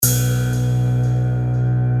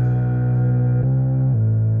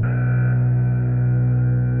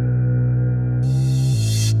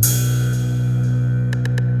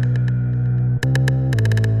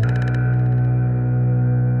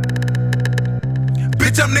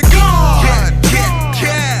Bitch, I'm the God.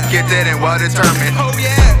 Get that and well determined. Oh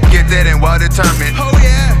yeah. Get that and well determined. Oh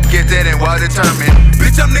yeah. Get that and well determined.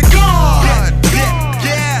 Bitch, I'm the God.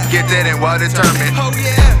 Get that and well determined. Oh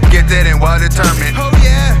yeah. Get that and well determined. Oh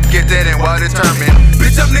yeah. Get that and well determined.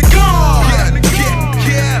 Bitch, I'm the God.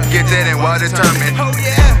 Get that and well determined. Oh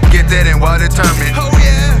yeah. Get that and well determined. Oh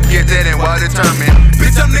yeah. Get that and well determined.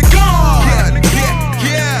 Bitch, I'm the God.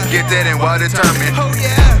 Get that and well determined. Oh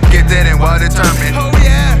yeah. Get that and well determined. Oh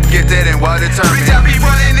yeah. Get that and well determined. Bitch, I be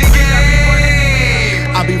running the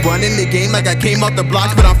game. I be running the game like I came off the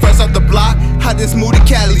blocks, but I'm fresh off the block. I just moved to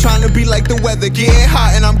Cali, trying to be like the weather, getting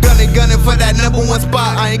hot, and I'm gunning for that #1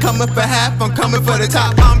 spot. I ain't coming for half, I'm coming for the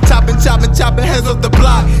top. I'm chopping heads off the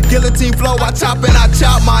block. Guillotine flow, I chop and I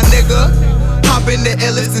chop, my nigga. Hop in the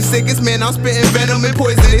illest and sickest, man, I'm spitting venom and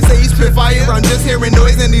poison. They say you spit fire, I'm just hearing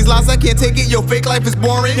noise in these lines, I can't take it, your fake life is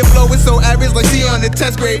boring. Your flow is so average, like C on the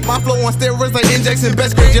test grade. My flow on steroids like injection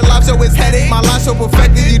best grade. Your live show is headache, my live show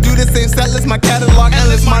perfected. You do the same set list, my catalog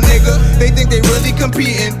endless, my nigga. They think they really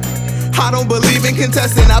competing, I don't believe in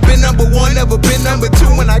contesting. I've been #1, never been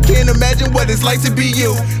 #2, and I can't imagine what it's like to be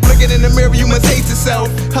you. Looking in the mirror, you must hate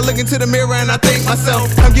yourself. I look into the mirror and I thank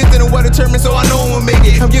myself. I'm gifted and well determined, so I know I'm gonna make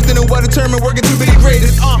it. I'm gifted and well determined, working to be the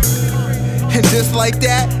greatest. And just like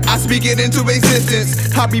that, I speak it into existence.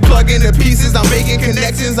 I be plugging the pieces, I'm making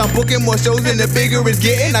connections. I'm booking more shows and the bigger it's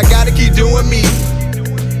getting. I gotta keep doing me.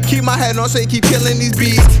 Keep my head on straight, keep killing these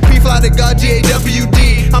beats. P.Fly the God,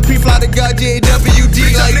 G.A.W.D. I'm P.Fly the God, G.A.W.D.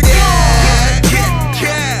 like that.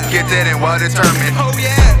 Get that and well determined. Oh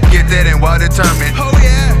yeah. Get that and well determined. Oh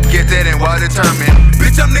yeah. Get that and well determined.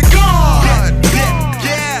 Bitch, I'm the God.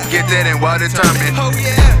 Get that and well determined. Oh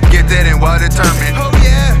yeah. Get that and well determined. Oh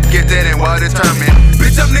yeah. Get that and well determined.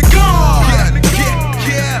 Bitch, I'm the God.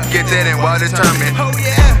 Get that and well determined. Oh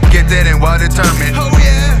yeah. Get that and well determined. Oh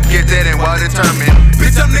yeah. Get that and well determined.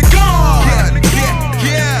 Bitch, I'm the God.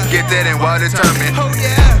 Get that and well determined. Oh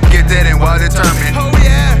yeah. Get that and well determined. Oh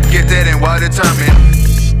yeah. Get that and well determined.